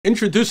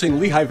Introducing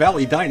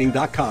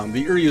LehighValleyDining.com,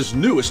 the area's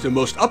newest and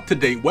most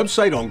up-to-date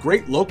website on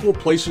great local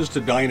places to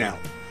dine out.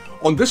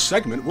 On this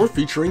segment, we're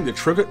featuring the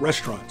Trivet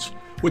Restaurants,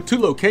 with 2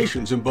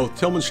 locations in both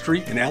Tillman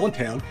Street in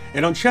Allentown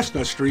and on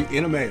Chestnut Street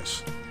in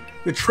Emmaus.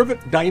 The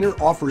Trivet Diner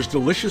offers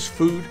delicious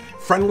food,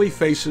 friendly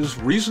faces,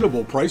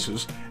 reasonable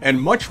prices,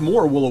 and much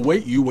more will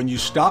await you when you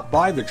stop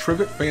by the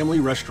Trivet family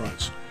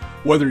restaurants.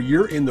 Whether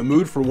you're in the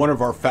mood for one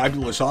of our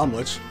fabulous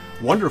omelets,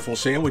 wonderful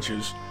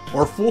sandwiches,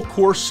 or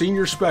full-course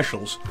senior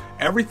specials,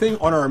 everything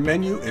on our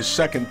menu is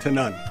second to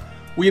none.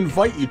 We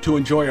invite you to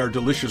enjoy our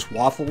delicious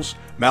waffles,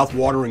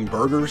 mouth-watering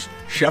burgers,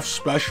 chef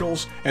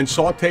specials, and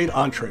sautéed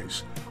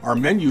entrees. Our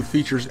menu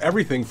features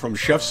everything from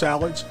chef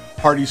salads,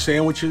 hearty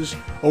sandwiches,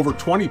 over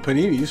 20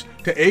 paninis,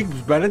 to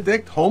eggs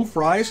Benedict, home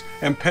fries,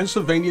 and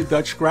Pennsylvania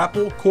Dutch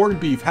scrapple, corned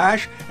beef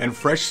hash, and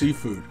fresh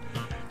seafood.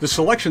 The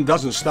selection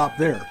doesn't stop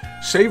there.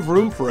 Save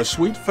room for a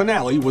sweet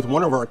finale with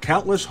one of our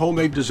countless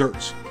homemade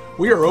desserts.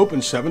 We are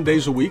open 7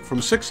 days a week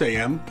from 6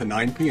 a.m. to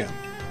 9 p.m.